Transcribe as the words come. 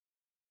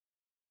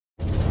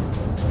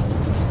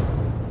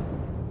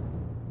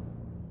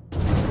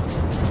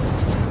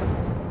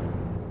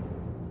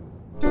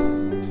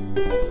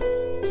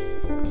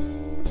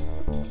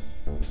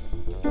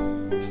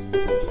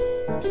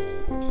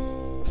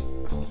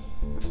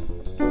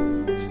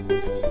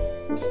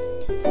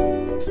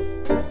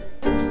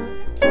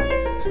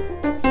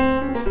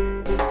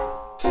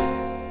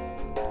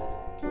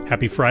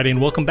Happy Friday,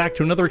 and welcome back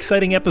to another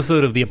exciting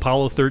episode of the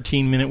Apollo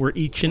 13 Minute, where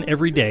each and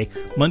every day,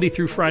 Monday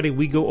through Friday,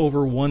 we go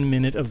over 1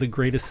 minute of the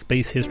greatest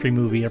space history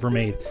movie ever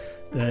made.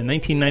 The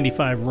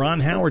 1995 Ron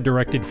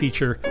Howard-directed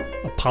feature,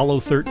 Apollo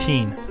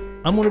 13.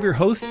 I'm one of your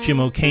hosts, Jim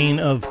O'Kane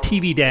of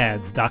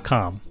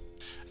TVDads.com.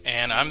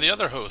 And I'm the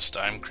other host.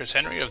 I'm Chris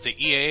Henry of the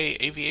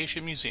EAA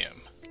Aviation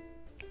Museum.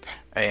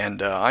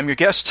 And I'm your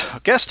guest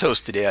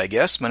host today, I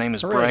guess. My name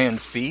is Brian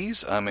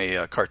Fees. I'm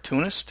a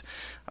cartoonist.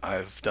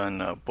 I've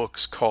done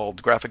books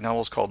graphic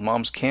novels called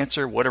Mom's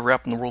Cancer, Whatever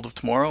Happened in the World of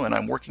Tomorrow, and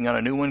I'm working on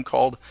a new one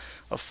called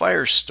A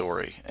Fire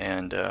Story.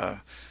 And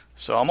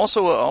so I'm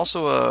also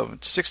a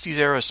 60s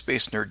era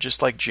space nerd,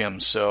 just like Jim.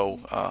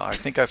 So I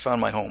think I found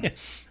my home.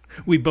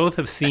 We both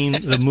have seen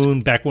the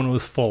moon back when it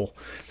was full.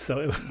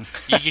 So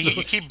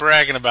you keep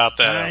bragging about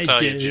that. I'll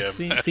tell you,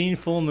 Jim. Seen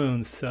full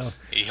moons. So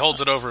he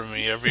holds it over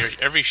me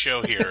every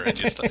show here.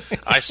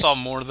 I saw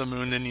more of the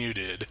moon than you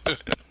did.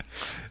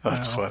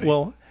 That's funny.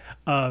 Well,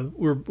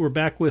 we're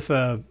back with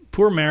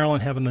poor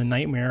Marilyn having the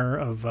nightmare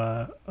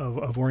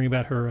of worrying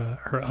about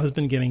her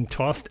husband getting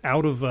tossed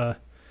out of a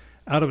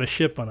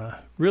ship on a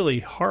really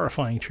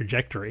horrifying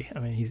trajectory. I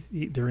mean,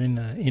 they're in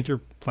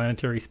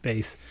interplanetary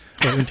space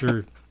or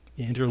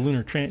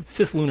interlunar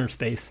cislunar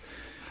space,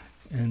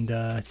 and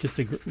just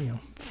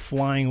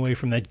flying away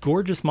from that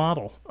gorgeous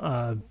model.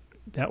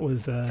 That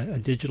was a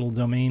digital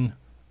domain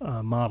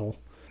model.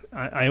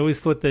 I always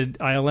thought that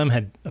ILM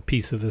had a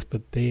piece of this,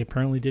 but they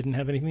apparently didn't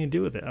have anything to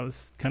do with it. I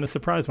was kind of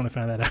surprised when I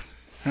found that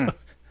out.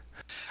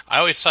 I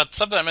always thought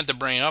something I meant to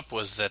bring up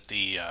was that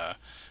we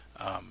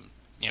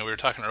were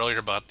talking earlier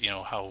about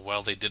how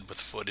well they did with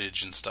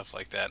footage and stuff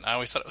like that. And I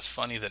always thought it was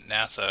funny that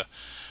NASA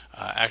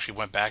actually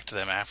went back to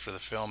them after the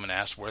film and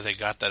asked where they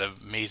got that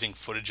amazing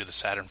footage of the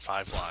Saturn V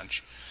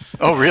launch.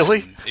 Oh,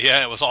 really?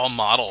 Yeah, it was all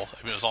model.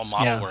 I mean, it was all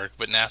model work,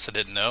 but NASA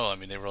didn't know. I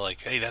mean, they were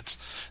like, "Hey, that's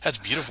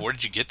beautiful. Where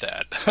did you get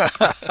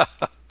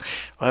that?"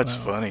 Well, that's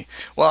funny.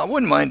 Well, I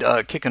wouldn't mind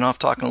kicking off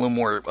talking a little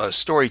more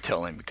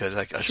storytelling, because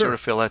I sort of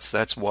feel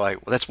that's why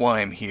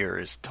I'm here,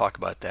 is to talk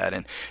about that.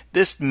 And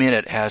this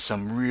minute has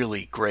some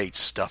really great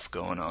stuff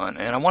going on,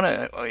 and I want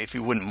to, if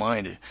you wouldn't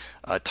mind,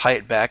 tie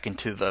it back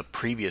into the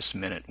previous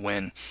minute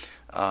when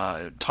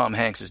Tom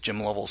Hanks, as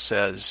Jim Lovell,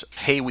 says,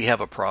 "Hey, we have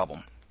a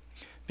problem."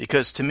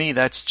 Because to me,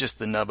 that's just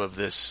the nub of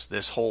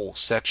this whole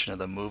section of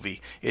the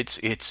movie.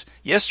 It's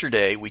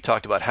yesterday we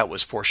talked about how it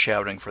was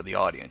foreshadowing for the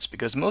audience,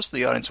 because most of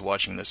the audience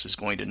watching this is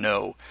going to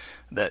know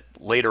that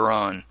later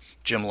on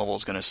Jim Lovell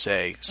is going to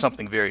say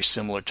something very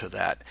similar to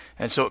that,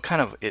 and so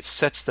it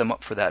sets them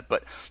up for that.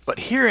 But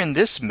here in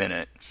this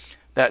minute,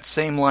 that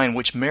same line,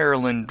 which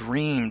Marilyn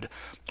dreamed,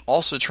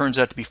 also turns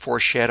out to be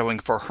foreshadowing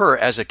for her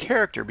as a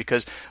character,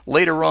 because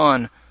later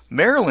on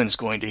Marilyn's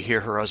going to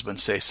hear her husband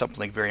say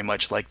something very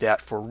much like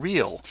that for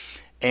real.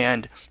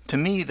 And to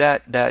me,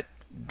 that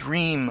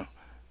dream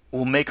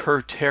will make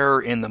her terror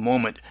in the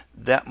moment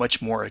that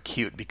much more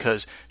acute,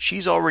 because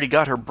she's already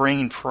got her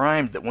brain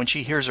primed that when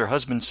she hears her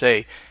husband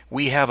say,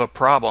 "We have a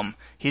problem,"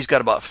 he's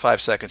got about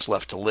 5 seconds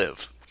left to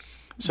live.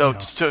 So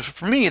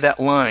for me, that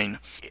line,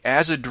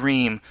 as a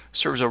dream,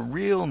 serves a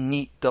real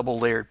neat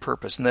double-layered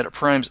purpose, in that it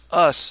primes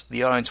us,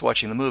 the audience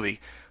watching the movie,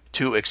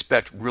 to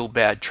expect real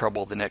bad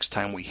trouble the next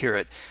time we hear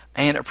it.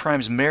 And it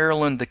primes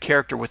Marilyn, the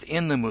character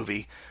within the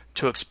movie,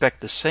 to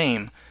expect the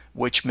same,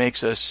 which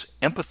makes us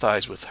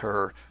empathize with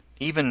her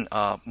even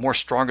more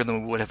stronger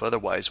than we would have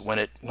otherwise when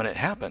it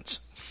happens.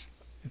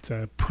 It's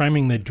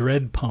priming the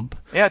dread pump.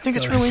 Yeah, I think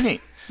it's really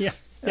neat.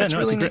 It's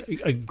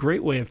a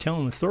great way of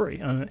telling the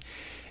story.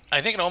 I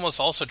think it almost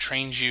also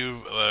trains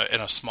you in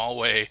a small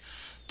way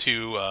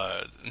to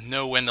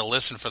know when to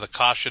listen for the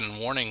caution and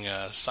warning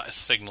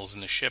signals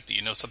in the ship. That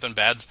you know something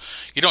bad's.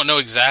 You don't know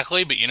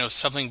exactly, but you know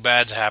something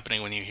bad's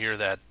happening when you hear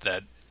that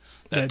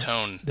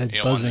tone. That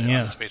buzzing,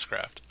 on the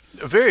spacecraft.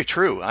 Very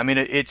true. I mean,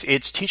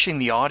 it's teaching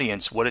the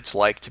audience what it's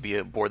like to be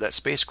aboard that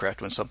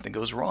spacecraft when something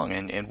goes wrong,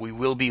 and we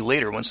will be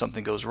later when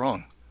something goes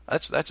wrong.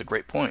 That's a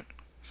great point.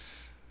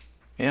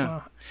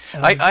 Yeah.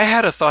 I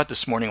had a thought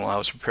this morning while I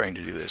was preparing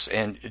to do this,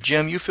 and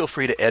Jim, you feel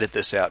free to edit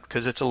this out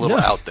because it's a little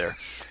out there.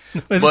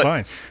 It's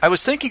fine. I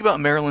was thinking about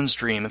Marilyn's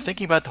dream and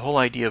thinking about the whole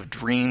idea of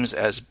dreams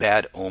as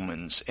bad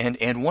omens.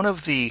 And one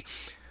of the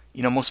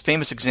most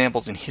famous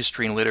examples in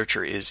history and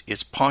literature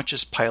is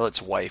Pontius Pilate's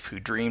wife,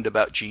 who dreamed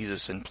about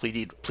Jesus and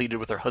pleaded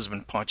with her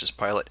husband Pontius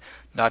Pilate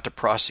not to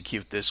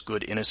prosecute this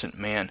good innocent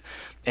man.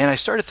 And I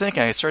started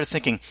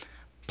thinking,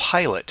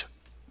 Pilate,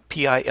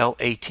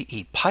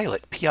 P-I-L-A-T-E,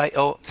 Pilate,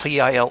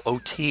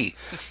 P-I-L-O-T,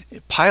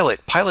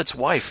 Pilate's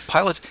wife,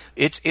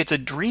 it's a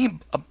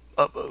dream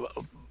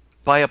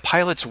by a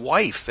pilot's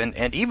wife,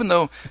 and even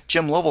though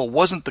Jim Lovell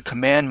wasn't the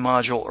command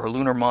module or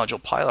lunar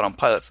module pilot on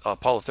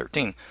Apollo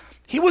 13,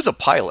 he was a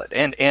pilot,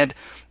 and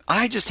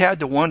I just had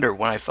to wonder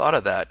when I thought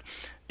of that,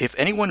 if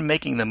anyone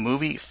making the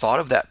movie thought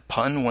of that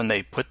pun when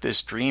they put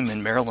this dream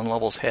in Marilyn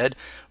Lovell's head,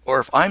 or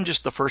if I'm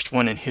just the first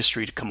one in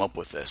history to come up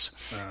with this,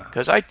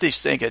 because I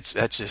just think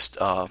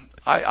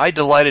I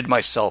delighted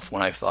myself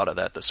when I thought of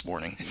that this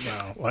morning.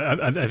 Wow.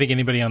 Well, I think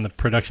anybody on the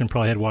production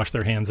probably had washed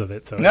their hands of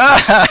it. So.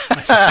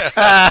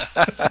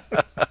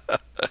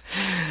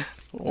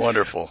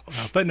 Wonderful.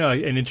 But no,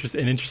 an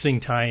interesting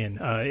tie-in.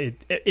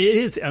 It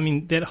is. I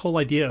mean, that whole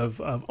idea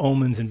of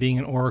omens and being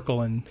an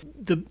oracle, and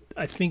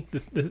I think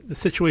the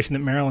situation that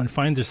Marilyn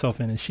finds herself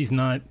in is she's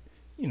not,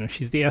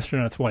 she's the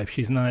astronaut's wife.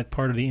 She's not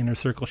part of the inner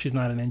circle. She's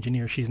not an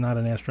engineer. She's not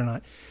an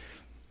astronaut.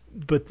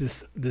 But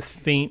this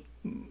faint,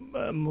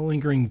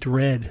 malingering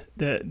dread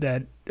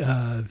that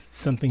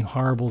something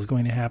horrible is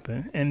going to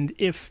happen, and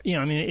if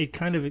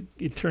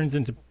it turns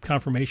into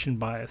confirmation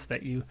bias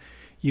that you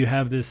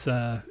have this.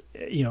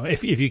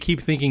 If you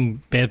keep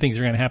thinking bad things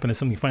are going to happen and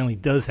something finally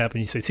does happen,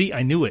 you say, "See,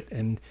 I knew it."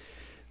 And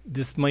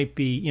this might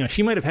be,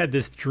 she might have had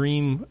this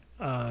dream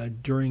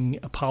during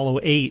Apollo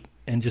 8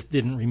 and just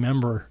didn't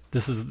remember.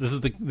 This is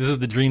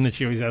the dream that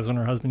she always has when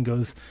her husband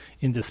goes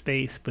into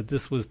space. But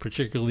this was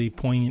particularly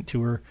poignant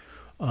to her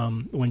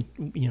when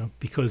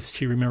because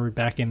she remembered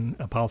back in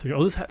Apollo 3.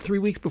 Oh, this 3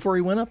 weeks before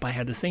he went up, I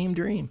had the same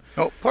dream.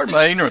 Oh, pardon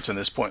my ignorance on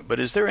this point, but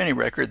is there any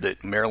record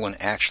that Marilyn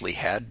actually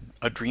had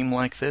a dream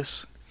like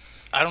this?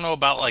 I don't know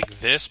about like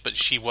this, but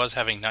she was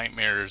having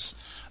nightmares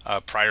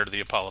prior to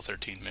the Apollo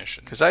 13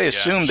 mission. Because I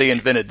assumed they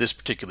invented this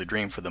particular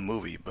dream for the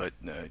movie, but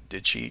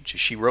did she?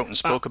 She wrote and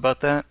spoke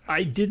about that.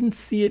 I didn't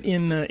see it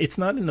in. It's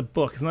not in the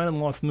book. It's not in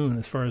Lost Moon,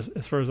 as far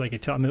as I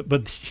could tell.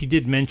 But she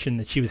did mention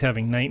that she was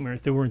having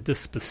nightmares. They weren't this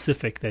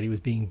specific that he was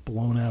being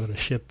blown out of the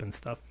ship and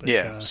stuff. But,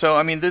 yeah. So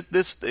I mean,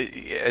 this,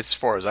 as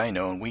far as I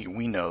know, and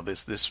we know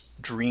this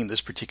dream, this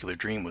particular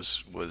dream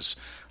was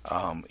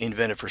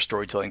invented for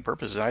storytelling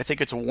purposes. And I think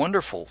it's a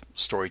wonderful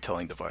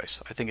storytelling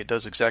device. I think it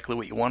does exactly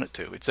what you want it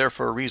to. It's there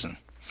for a reason.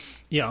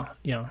 Yeah.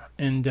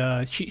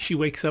 And she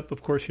wakes up,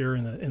 of course, here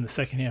in the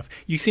second half.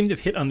 You seem to have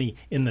hit on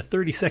in the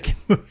 30-second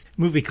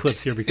movie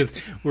clips here, because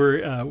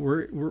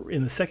we're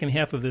in the second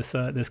half of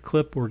this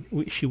clip where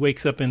she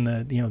wakes up in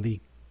the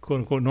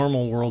quote unquote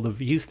normal world of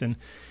Houston,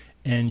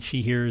 and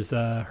she hears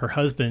her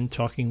husband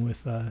talking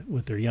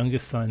with their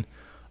youngest son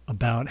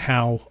about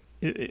how.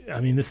 I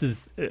mean, this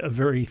is a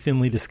very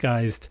thinly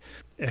disguised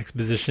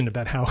exposition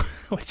about how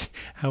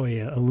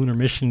a lunar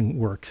mission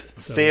works.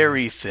 So,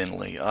 very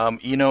thinly.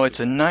 It's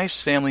a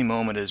nice family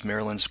moment as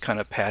Marilyn's kind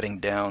of patting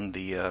down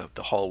the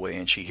hallway,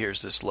 and she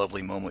hears this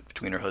lovely moment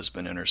between her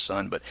husband and her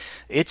son. But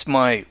it's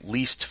my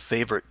least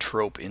favorite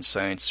trope in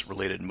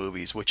science-related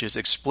movies, which is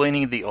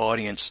explaining the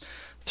audience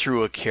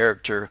through a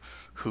character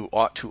who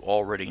ought to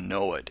already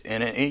know it.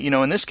 And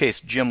in this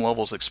case, Jim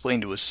Lovell's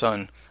explained to his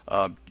son,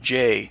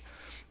 Jay,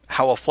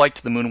 how a flight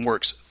to the moon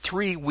works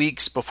 3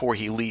 weeks before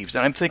he leaves.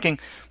 And I'm thinking,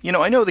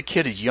 I know the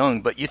kid is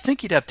young, but you'd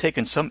think he'd have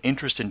taken some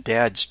interest in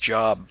Dad's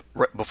job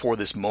right before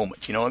this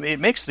moment. It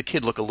makes the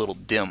kid look a little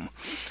dim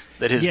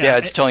that his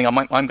dad's telling him,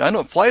 I'm going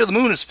to fly to the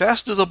moon as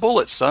fast as a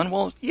bullet, son.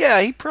 Well,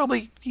 yeah,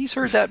 he's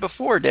heard that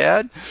before,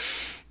 Dad.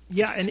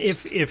 Yeah, and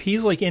if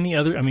he's like any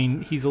other, I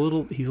mean, he's a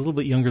little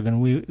bit younger than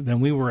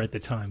we were at the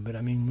time. But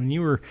I mean, when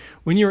you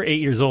were 8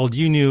 years old,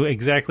 you knew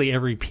exactly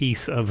every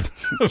piece of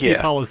the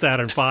Apollo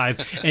Saturn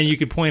V, and you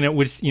could point out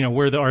which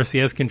where the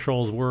RCS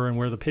controls were and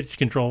where the pitch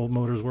control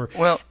motors were.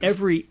 Well,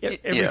 every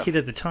kid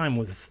at the time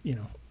was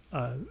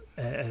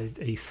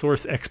a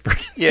source expert.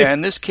 Yeah,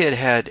 and this kid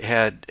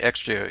had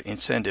extra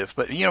incentive.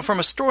 But, from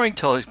a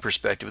storytelling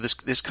perspective,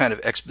 this kind of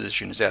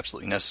exposition is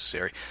absolutely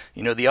necessary.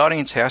 The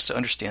audience has to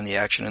understand the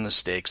action and the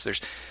stakes.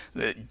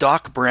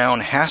 Doc Brown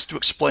has to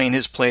explain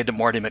his plan to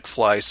Marty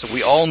McFly so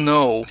we all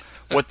know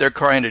what they're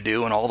trying to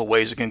do and all the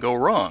ways it can go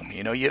wrong.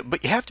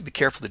 But you have to be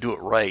careful to do it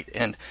right.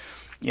 And,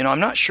 I'm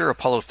not sure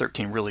Apollo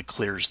 13 really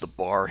clears the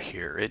bar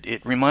here.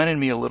 It reminded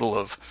me a little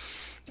of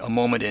a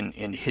moment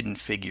in Hidden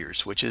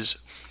Figures, which is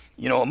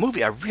a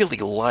movie I really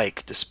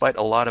like, despite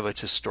a lot of its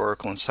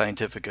historical and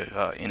scientific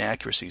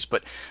inaccuracies.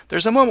 But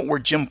there's a moment where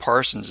Jim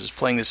Parsons is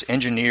playing this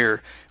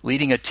engineer,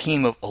 leading a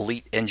team of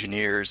elite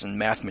engineers and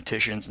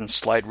mathematicians and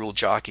slide rule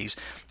jockeys,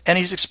 and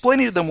he's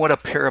explaining to them what a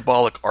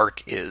parabolic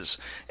arc is.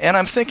 And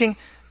I'm thinking,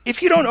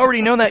 if you don't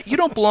already know that, you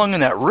don't belong in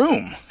that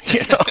room,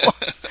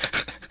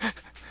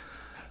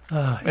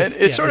 And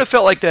it sort of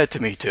felt like that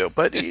to me too,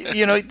 but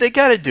they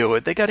got to do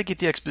it. They got to get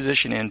the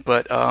exposition in.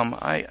 But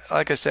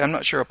like I say, I'm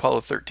not sure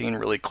Apollo 13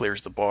 really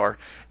clears the bar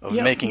of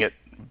making it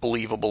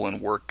believable and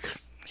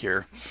work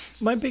here.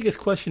 My biggest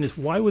question is,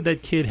 why would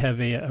that kid have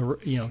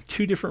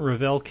two different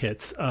Revell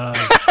kits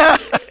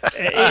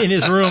in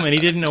his room, and he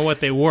didn't know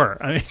what they were?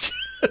 I mean.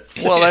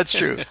 Well, that's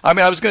true. I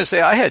mean, I was going to say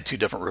I had two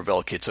different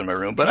Revell kits in my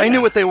room, but I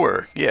knew what they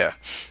were. Yeah.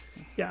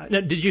 Yeah.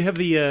 Now, did you have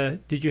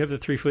the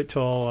 3 foot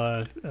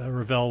tall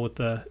Revell with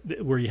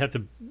where you have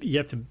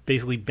to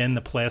basically bend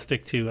the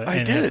plastic to?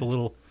 I did. It's a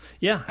little.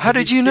 Yeah. How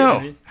did you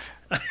know?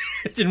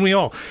 Didn't we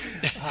all?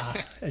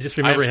 I just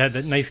remember it had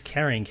that nice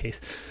carrying case.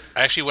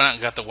 I actually went out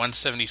and got the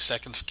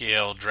 1/72nd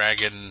scale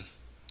Dragon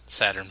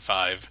Saturn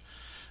V,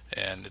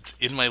 and it's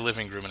in my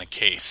living room in a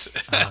case.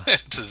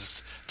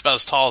 It's about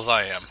as tall as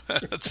I am.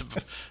 It's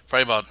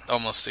probably about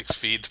almost 6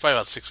 feet. It's probably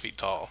about 6 feet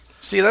tall.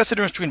 See, that's the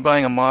difference between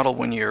buying a model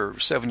when you're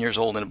 7 years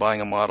old and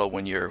buying a model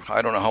when you're,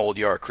 I don't know how old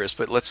you are, Chris,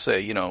 but let's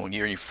say, when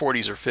you're in your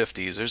 40s or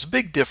 50s. There's a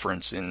big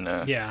difference in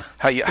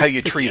how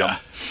you treat them.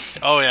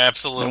 Oh, yeah,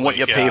 absolutely. And what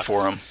you pay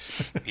for them.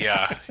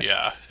 Yeah.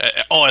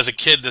 Oh, as a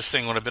kid, this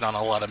thing would have been on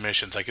a lot of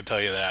missions. I can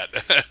tell you that.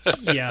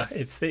 Yeah,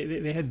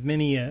 they had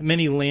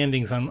many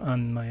landings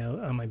on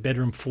my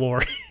bedroom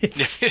floor.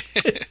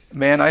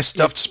 Man, I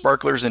stuffed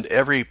sparklers into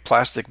every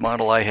plastic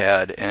model I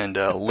had and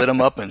lit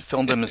them up and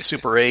filmed them in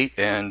Super 8,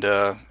 and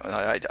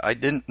I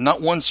didn't.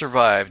 Not one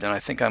survived, and I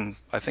think I'm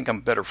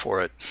better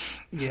for it.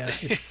 Yeah,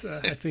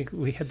 I think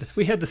we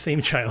had the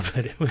same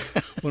childhood. It was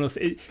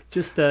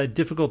just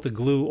difficult to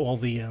glue all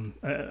the.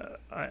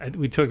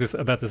 We talked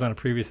about this on a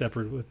previous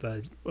episode with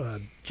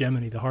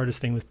Gemini. The hardest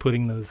thing was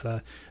putting those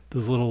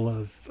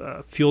little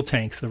fuel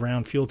tanks, the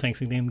round fuel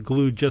tanks, and them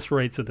glued just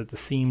right so that the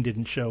seam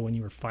didn't show when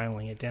you were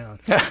filing it down.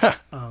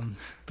 I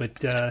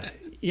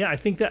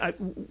think that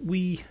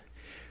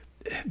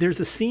there's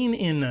a scene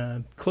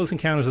in Close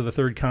Encounters of the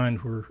Third Kind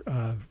where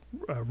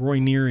Roy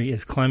Neary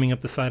is climbing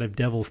up the side of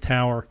Devil's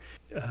Tower.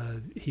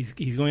 He's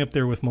going up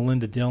there with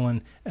Melinda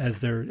Dillon as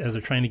they're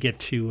trying to get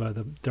to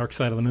the dark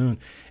side of the moon.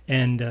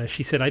 And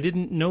she said, "I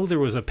didn't know there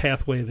was a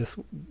pathway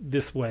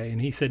this way."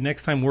 And he said,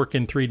 "Next time, work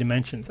in 3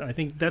 dimensions." And I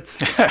think that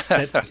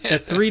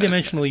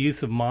 3-dimensional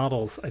use of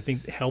models, I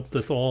think, helped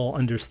us all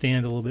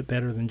understand a little bit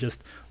better than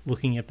just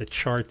looking at the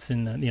charts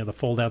and the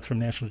foldouts from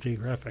National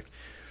Geographic.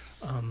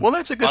 Well,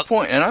 that's a good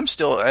point, and I'm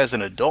still, as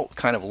an adult,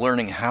 kind of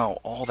learning how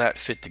all that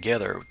fit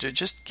together.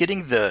 Just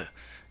getting the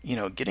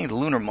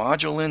lunar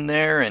module in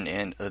there,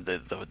 and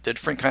the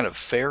different kind of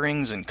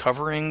fairings and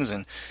coverings,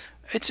 and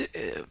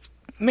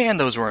man,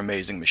 those were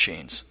amazing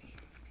machines.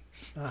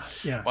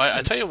 Yeah. Well,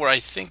 I tell you where I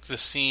think the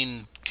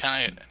scene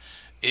kind of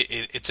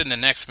it's in the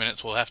next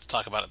minutes. We'll have to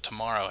talk about it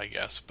tomorrow, I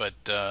guess.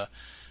 But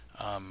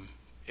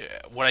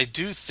what I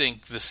do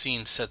think the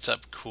scene sets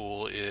up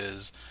cool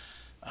is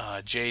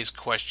Jay's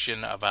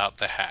question about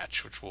the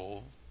hatch, which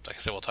we'll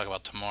talk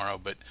about tomorrow.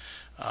 But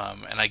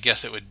and I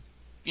guess it would,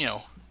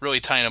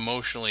 really tie in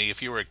emotionally.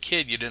 If you were a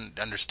kid, you didn't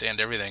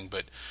understand everything,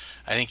 but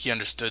I think you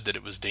understood that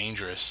it was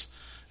dangerous,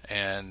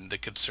 and the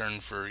concern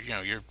for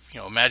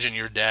imagine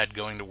your dad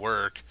going to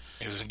work.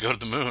 He was going to go to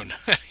the moon.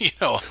 I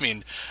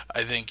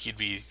think you'd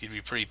be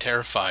pretty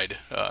terrified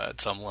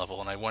at some level,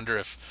 and I wonder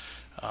if.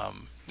 I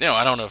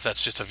don't know if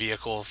that's just a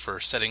vehicle for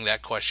setting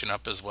that question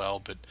up as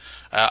well, but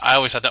I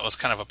always thought that was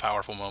kind of a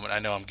powerful moment. I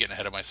know I'm getting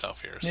ahead of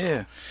myself here. So.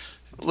 Yeah.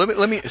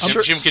 Let me.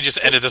 Jim could just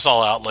edit this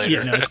all out later.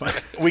 Yeah, no, it's fine.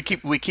 we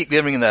keep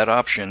giving him that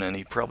option, and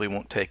he probably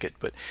won't take it.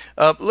 But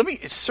let me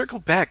circle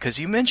back, because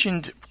you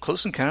mentioned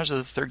Close Encounters of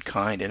the Third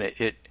Kind, and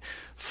it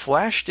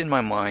flashed in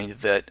my mind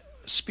that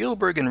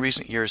Spielberg in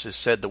recent years has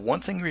said the one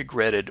thing he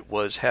regretted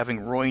was having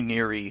Roy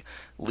Neary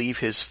leave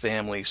his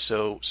family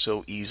so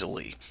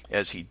easily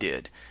as he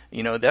did.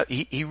 That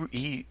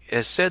he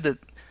has said that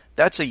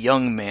that's a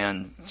young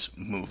man's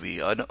movie.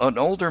 An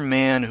older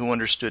man who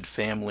understood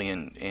family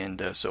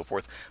and so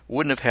forth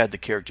wouldn't have had the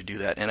character do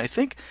that. And I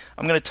think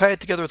I'm going to tie it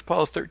together with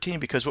Apollo 13,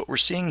 because what we're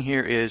seeing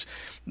here is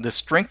the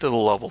strength of the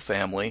Lovell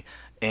family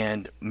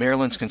and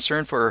Marilyn's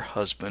concern for her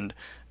husband,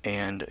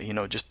 and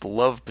just the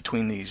love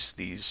between these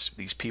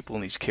people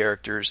and these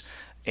characters.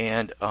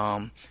 And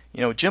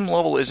Jim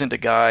Lovell isn't a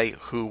guy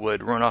who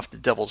would run off the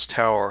Devil's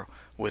Tower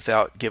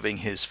without giving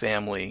his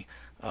family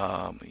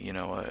the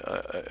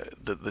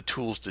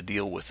tools to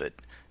deal with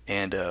it,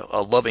 and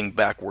a loving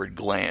backward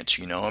glance.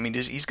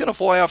 He's going to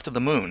fly off to the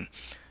moon,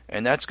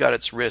 and that's got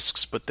its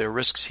risks, but they're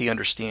risks he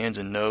understands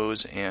and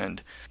knows,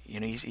 and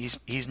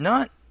he's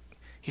not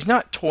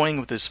toying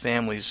with his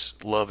family's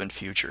love and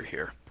future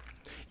here.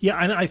 Yeah,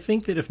 and I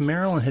think that if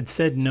Marilyn had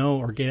said no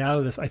or get out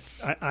of this,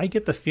 I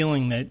get the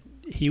feeling that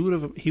he would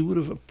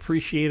have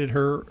appreciated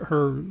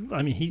her.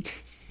 I mean,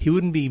 he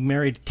wouldn't be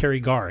married to Terry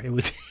Garr.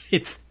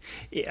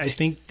 I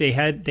think they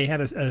had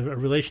a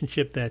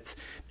relationship that's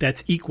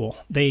equal.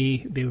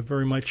 They would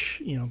very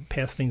much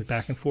pass things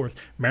back and forth.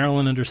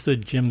 Marilyn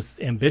understood Jim's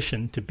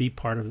ambition to be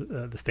part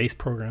of the space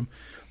program,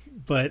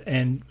 but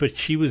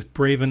she was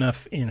brave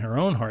enough in her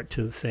own heart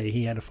to say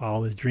he had to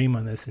follow his dream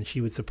on this, and she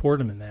would support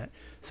him in that.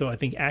 So I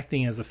think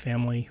acting as a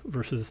family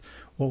versus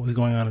what was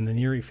going on in the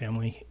Neary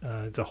family,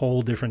 it's a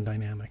whole different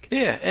dynamic.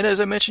 Yeah, and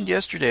as I mentioned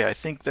yesterday, I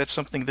think that's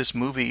something this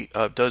movie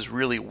does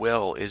really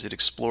well, is it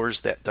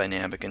explores that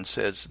dynamic and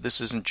says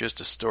this isn't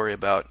just a story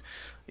about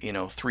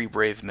 3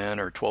 brave men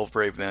or 12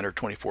 brave men or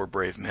 24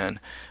 brave men.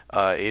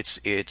 It's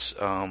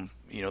the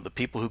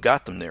people who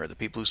got them there, the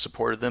people who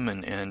supported them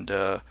and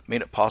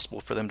made it possible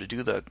for them to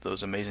do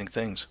those amazing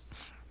things.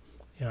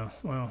 Yeah,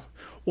 wow.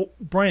 Well,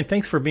 Brian,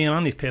 thanks for being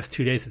on these past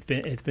 2 days.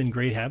 It's been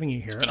great having you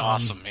here. It's been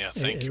awesome. Yeah,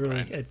 thank you,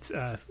 really,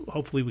 Brian.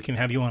 Hopefully we can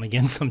have you on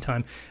again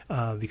sometime,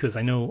 because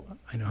I know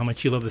how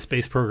much you love the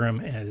space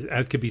program,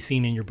 as could be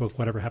seen in your book,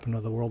 Whatever Happened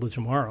to the World of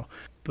Tomorrow.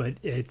 But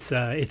it's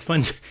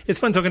fun. It's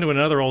fun talking to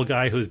another old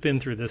guy who's been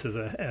through this as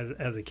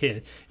a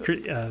kid.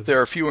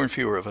 There are fewer and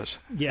fewer of us.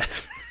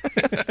 Yes.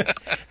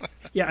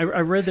 Yeah,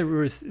 I read it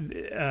was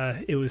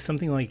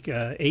something like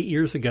 8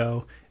 years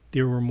ago.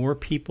 There were more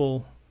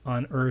people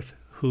on Earth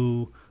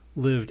who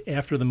lived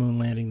after the moon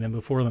landing than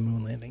before the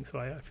moon landing. So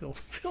I feel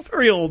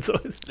very old. So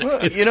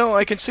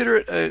I consider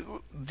it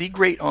the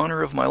great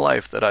honor of my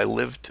life that I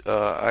lived.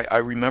 I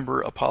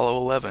remember Apollo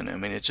 11. I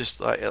mean, it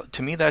just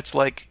to me that's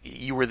like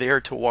you were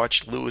there to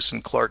watch Lewis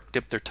and Clark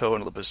dip their toe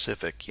into the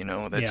Pacific.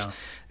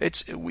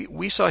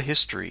 We saw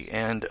history,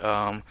 and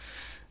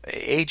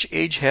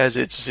age has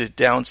its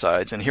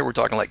downsides, and here we're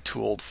talking like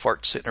two old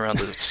farts sitting around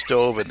the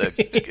stove at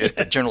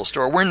the general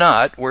store. We're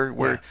not.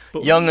 We're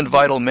young and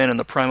vital men in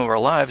the prime of our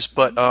lives,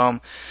 but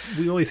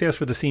we always ask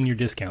for the senior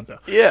discount, though.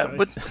 Yeah,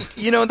 but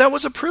that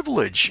was a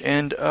privilege,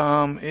 and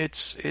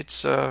it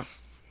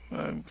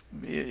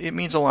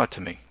means a lot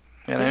to me,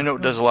 and I know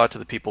it does a lot to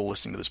the people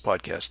listening to this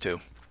podcast too.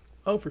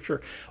 Oh, for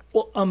sure.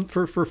 Well,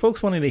 for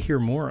folks wanting to hear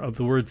more of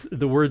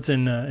the words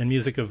and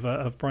music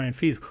of Brian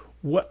Fees,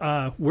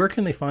 where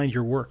can they find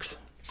your works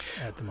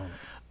at the moment?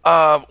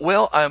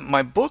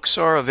 My books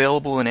are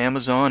available in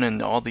Amazon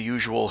and all the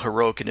usual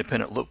heroic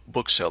independent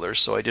booksellers.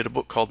 So I did a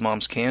book called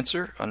Mom's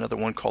Cancer, another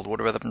one called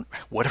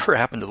Whatever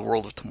Happened to the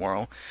World of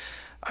Tomorrow.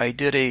 I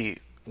did a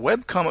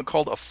webcomic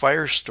called A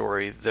Fire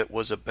Story that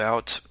was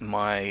about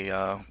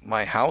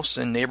my house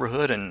and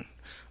neighborhood and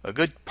a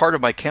good part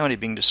of my county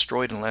being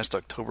destroyed in last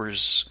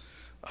October's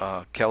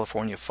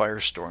California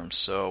firestorm.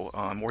 So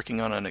I'm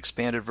working on an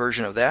expanded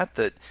version of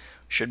that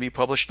should be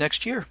published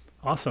next year.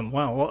 Awesome!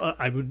 Wow. Well,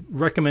 I would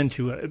recommend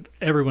to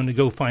everyone to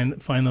go find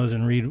those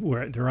and read.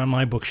 Where they're on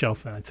my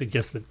bookshelf, and I'd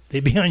suggest that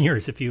they be on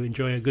yours if you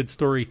enjoy a good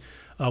story,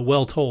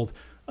 well told.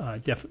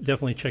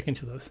 Definitely check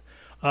into those.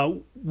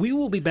 We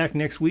will be back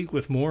next week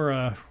with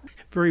more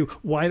very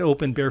wide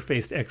open,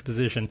 barefaced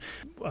exposition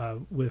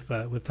with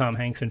Tom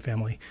Hanks and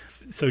family.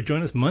 So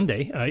join us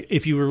Monday.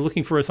 If you were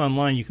looking for us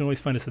online, you can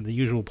always find us at the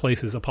usual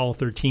places: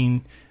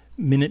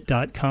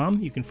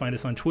 Apollo13Minute.com. You can find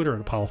us on Twitter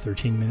at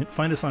Apollo13Minute.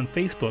 Find us on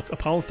Facebook,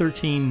 Apollo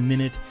 13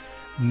 Minute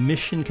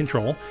Mission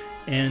Control,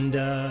 and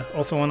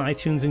also on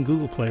iTunes and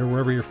Google Play or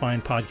wherever your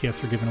fine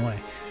podcasts are given away.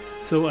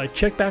 So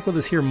check back with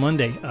us here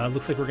Monday.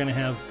 Looks like we're going to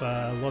have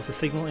loss of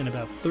signal in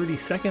about 30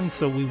 seconds,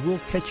 so we will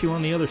catch you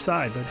on the other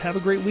side. But have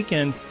a great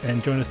weekend,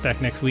 and join us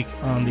back next week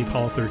on the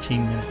Apollo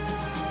 13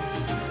 Minute.